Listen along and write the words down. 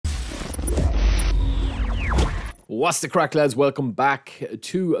What's the crack, lads? Welcome back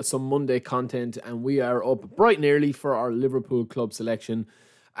to some Monday content, and we are up bright and early for our Liverpool club selection.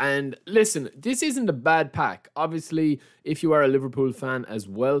 And listen, this isn't a bad pack. Obviously, if you are a Liverpool fan as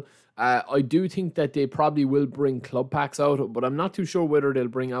well, I do think that they probably will bring club packs out, but I'm not too sure whether they'll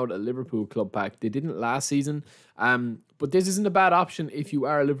bring out a Liverpool club pack. They didn't last season, but this isn't a bad option if you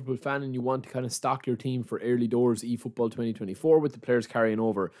are a Liverpool fan and you want to kind of stock your team for early doors eFootball 2024 with the players carrying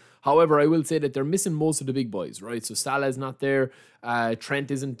over. However, I will say that they're missing most of the big boys, right? So Salah's not there, Trent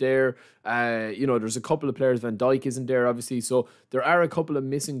isn't there, there's a couple of players, Van Dijk isn't there, obviously. So there are a couple of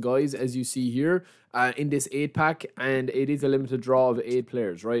missing guys, as you see here, in this 8-pack, and it is a limited draw of 8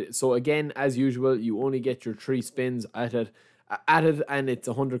 players, right? So again, as usual, you only get your 3 spins at it, and it's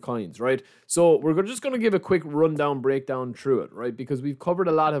 100 coins, right? So we're just going to give a quick rundown, breakdown through it, right? Because we've covered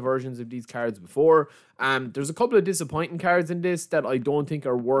a lot of versions of these cards before. There's a couple of disappointing cards in this that I don't think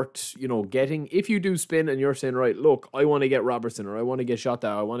are worth, getting. If you do spin and you're saying, right, look, I want to get Robertson, or I want to get Shota,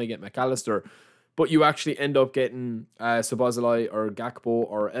 I want to get McAllister, but you actually end up getting Szoboszlai or Gakpo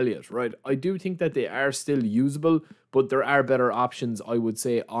or Elliott, right? I do think that they are still usable, but there are better options, I would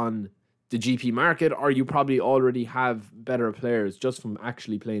say, on the GP market, or you probably already have better players just from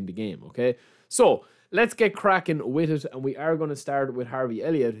actually playing the game, okay? So let's get cracking with it, and we are going to start with Harvey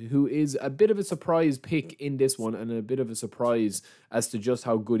Elliott, who is a bit of a surprise pick in this one, and a bit of a surprise as to just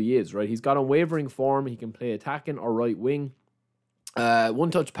how good he is, right? He's got unwavering form. He can play attacking or right wing.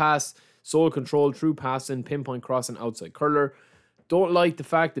 One-touch pass, sole control, true passing, pinpoint crossing, outside curler. Don't like the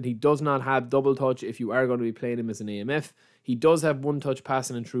fact that he does not have double touch if you are going to be playing him as an AMF. He does have one-touch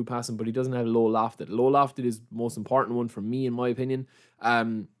passing and true passing, but he doesn't have low lofted. Low lofted is the most important one for me, in my opinion.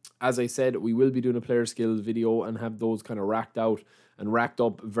 As I said, we will be doing a player skills video and have those kind of racked out and racked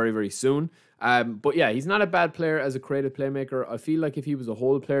up very, very soon. But yeah, he's not a bad player as a creative playmaker. I feel like if he was a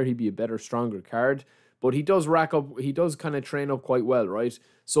whole player, he'd be a better, stronger card. But he does rack up, he does kind of train up quite well, right?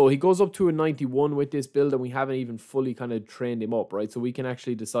 So he goes up to a 91 with this build, and we haven't even fully kind of trained him up, right? So we can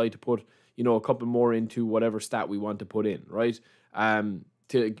actually decide to put, a couple more into whatever stat we want to put in, right?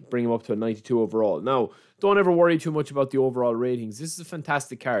 To bring him up to a 92 overall. Now, don't ever worry too much about the overall ratings. This is a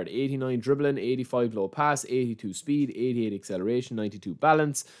fantastic card. 89 dribbling, 85 low pass, 82 speed, 88 acceleration, 92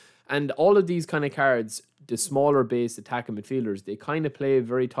 balance. And all of these kind of cards, the smaller base attacking midfielders, they kind of play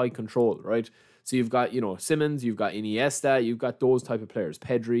very tight control, right? So you've got, Simmons, you've got Iniesta, you've got those type of players,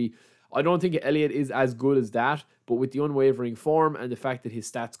 Pedri. I don't think Elliott is as good as that, but with the unwavering form and the fact that his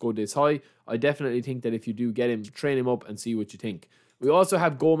stats go this high, I definitely think that if you do get him, train him up and see what you think. We also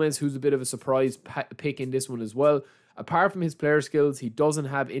have Gomez, who's a bit of a surprise pick in this one as well. Apart from his player skills, he doesn't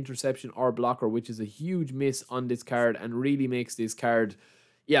have interception or blocker, which is a huge miss on this card and really makes this card...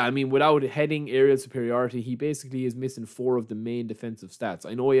 Yeah, I mean, without heading, aerial superiority, he basically is missing 4 of the main defensive stats.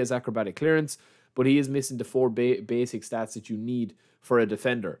 I know he has acrobatic clearance, but he is missing the 4 basic stats that you need for a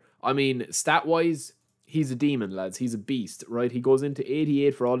defender. I mean, stat-wise, he's a demon, lads. He's a beast, right? He goes into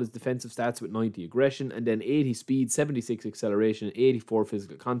 88 for all his defensive stats with 90 aggression, and then 80 speed, 76 acceleration, 84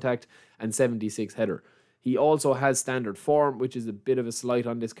 physical contact, and 76 header. He also has standard form, which is a bit of a slight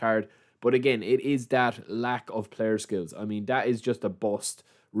on this card. But again, it is that lack of player skills. I mean, that is just a bust,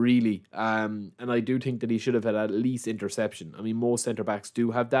 really. And I do think that he should have had at least interception. I mean, most centre-backs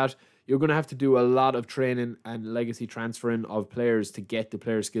do have that. You're going to have to do a lot of training and legacy transferring of players to get the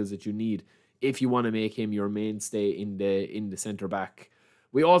player skills that you need if you want to make him your mainstay in the centre-back.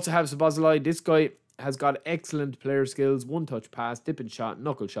 We also have Szoboszlai. This guy has got excellent player skills, one-touch pass, dipping shot,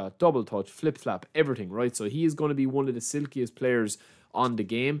 knuckle shot, double touch, flip-flap, everything, right? So he is going to be one of the silkiest players on the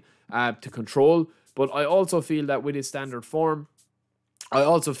game to control. But I also feel that with his standard form, I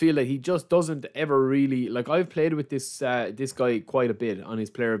also feel that he just doesn't ever really... Like, I've played with this guy quite a bit on his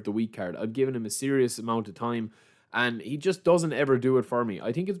Player of the Week card. I've given him a serious amount of time, and he just doesn't ever do it for me.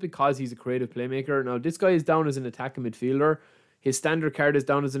 I think it's because he's a creative playmaker. Now, this guy is down as an attacking midfielder. His standard card is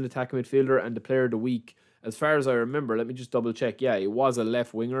down as an attacking midfielder, and the Player of the Week, as far as I remember, let me just double check. Yeah, it was a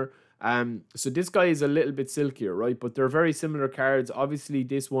left winger. So this guy is a little bit silkier, right? But they're very similar cards. Obviously,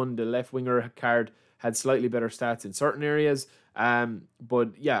 this one, the left winger card, had slightly better stats in certain areas. But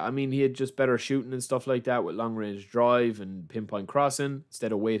yeah, I mean, he had just better shooting and stuff like that with long range drive and pinpoint crossing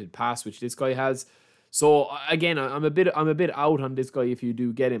instead of weighted pass, which this guy has. So again, I'm a bit out on this guy if you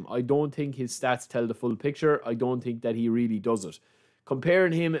do get him. I don't think his stats tell the full picture. I don't think that he really does it.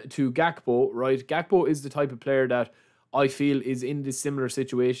 Comparing him to Gakpo, right? Gakpo is the type of player that I feel is in this similar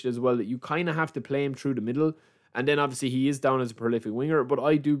situation as well, that you kind of have to play him through the middle. And then obviously he is down as a prolific winger, but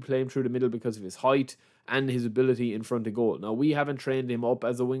I do play him through the middle because of his height and his ability in front of goal. Now, we haven't trained him up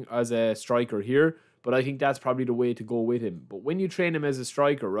as a striker here, but I think that's probably the way to go with him. But when you train him as a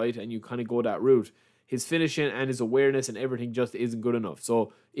striker, right, and you kind of go that route, his finishing and his awareness and everything just isn't good enough.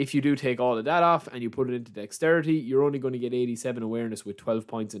 So if you do take all of that off and you put it into dexterity, you're only going to get 87 awareness with 12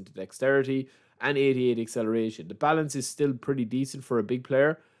 points into dexterity and 88 acceleration. The balance is still pretty decent for a big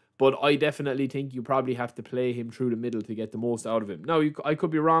player, but I definitely think you probably have to play him through the middle to get the most out of him. Now, I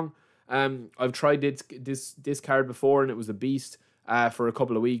could be wrong. I've tried this card before, and it was a beast for a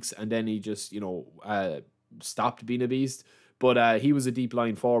couple of weeks, and then he just, stopped being a beast. But he was a deep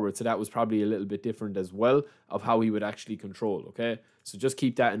line forward, so that was probably a little bit different as well of how he would actually control, okay? So just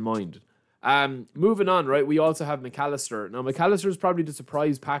keep that in mind. Moving on, right, we also have McAllister. Now, McAllister is probably the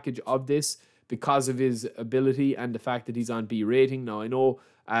surprise package of this because of his ability and the fact that he's on B rating. Now,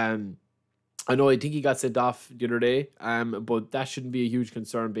 I think he got sent off the other day, but that shouldn't be a huge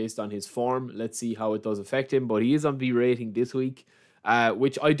concern based on his form. Let's see how it does affect him. But he is on B rating this week,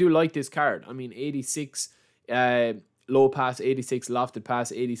 which I do like this card. I mean, 86 low pass, 86 lofted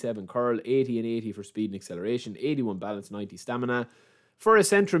pass, 87 curl, 80 and 80 for speed and acceleration, 81 balance, 90 stamina. For a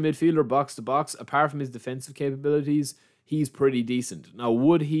central midfielder box to box, apart from his defensive capabilities, he's pretty decent. Now,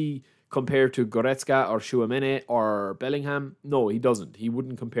 would he compare to Goretzka or Tchouaméni or Bellingham? No, he doesn't. He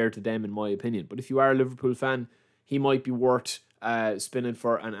wouldn't compare to them, in my opinion. But if you are a Liverpool fan, he might be worth spinning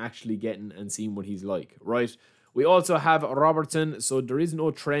for and actually getting and seeing what he's like, right? We also have Robertson. So there is no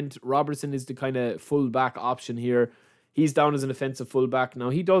Trent. Robertson is the kind of full-back option here. He's down as an offensive fullback. Now,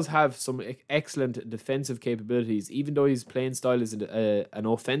 he does have some excellent defensive capabilities. Even though his playing style is an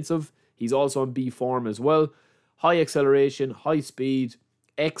offensive, he's also on B form as well. High acceleration, high speed,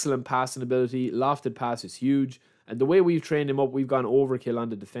 excellent passing ability. Lofted pass is huge. And the way we've trained him up, we've gone overkill on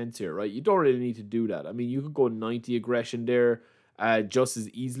the defense here, right? You don't really need to do that. I mean, you could go 90 aggression there just as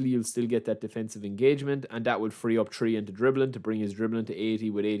easily. You'll still get that defensive engagement, and that would free up 3 into dribbling to bring his dribbling to 80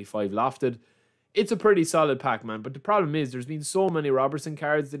 with 85 lofted. It's a pretty solid pack, man. But the problem is there's been so many Robertson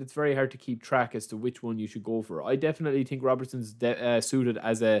cards that it's very hard to keep track as to which one you should go for. I definitely think Robertson's suited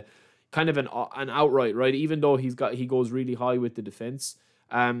as a kind of an outright, right? Even though he goes really high with the defense.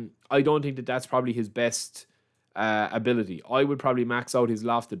 I don't think that's probably his best ability. I would probably max out his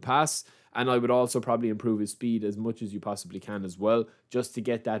lofted pass, and I would also probably improve his speed as much as you possibly can as well, just to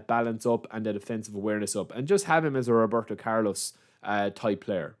get that balance up and that defensive awareness up, and just have him as a Roberto Carlos type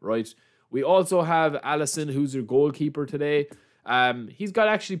player, right? We also have Alisson, who's your goalkeeper today. He's got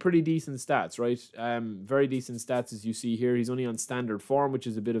actually pretty decent stats, right? Very decent stats as you see here. He's only on standard form, which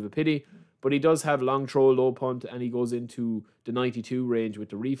is a bit of a pity. But he does have long throw, low punt, and he goes into the 92 range with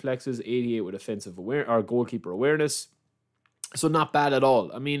the reflexes, 88 with offensive goalkeeper awareness. So not bad at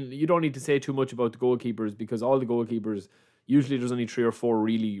all. I mean, you don't need to say too much about the goalkeepers because all the goalkeepers, usually there's only 3 or 4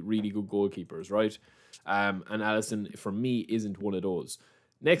 really, really good goalkeepers, right? And Alisson, for me, isn't one of those.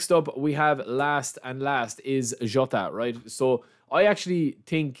 Next up, we have last is Jota, right? So I actually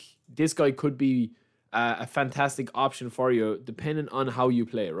think this guy could be a fantastic option for you, depending on how you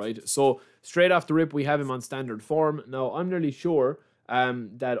play, right? So straight off the rip, we have him on standard form. Now, I'm nearly sure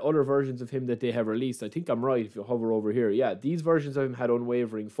that other versions of him that they have released, I think I'm right if you hover over here. Yeah, these versions of him had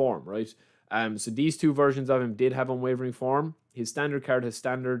unwavering form, right? So these 2 versions of him did have unwavering form. His standard card has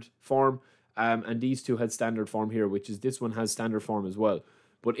standard form, and these 2 had standard form here, which is this one has standard form as well.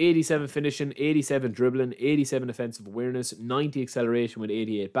 But 87 finishing, 87 dribbling, 87 offensive awareness, 90 acceleration with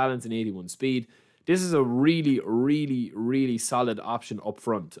 88 balance and 81 speed. This is a really, really, really solid option up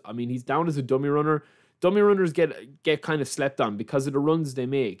front. I mean, he's down as a dummy runner. Dummy runners get kind of slept on because of the runs they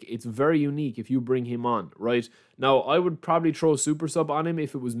make. It's very unique if you bring him on, right? Now, I would probably throw super sub on him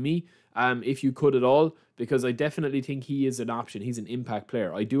if it was me, if you could at all, because I definitely think he is an option. He's an impact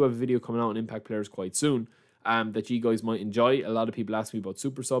player. I do have a video coming out on impact players quite soon. That you guys might enjoy. A lot of people ask me about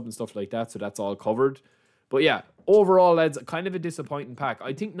super sub and stuff like that, so that's all covered. But yeah, overall, lads, kind of a disappointing pack.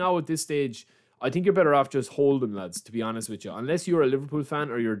 I think now at this stage, I think you're better off just holding, lads, to be honest with you. Unless you're a Liverpool fan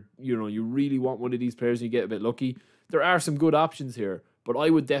or you really want one of these players and you get a bit lucky, there are some good options here. But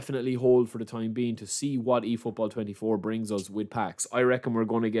I would definitely hold for the time being to see what eFootball 24 brings us with packs. I reckon we're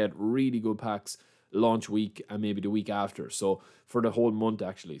going to get really good packs launch week and maybe the week after. So for the whole month,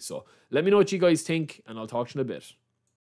 actually. So let me know what you guys think, and I'll talk to you in a bit.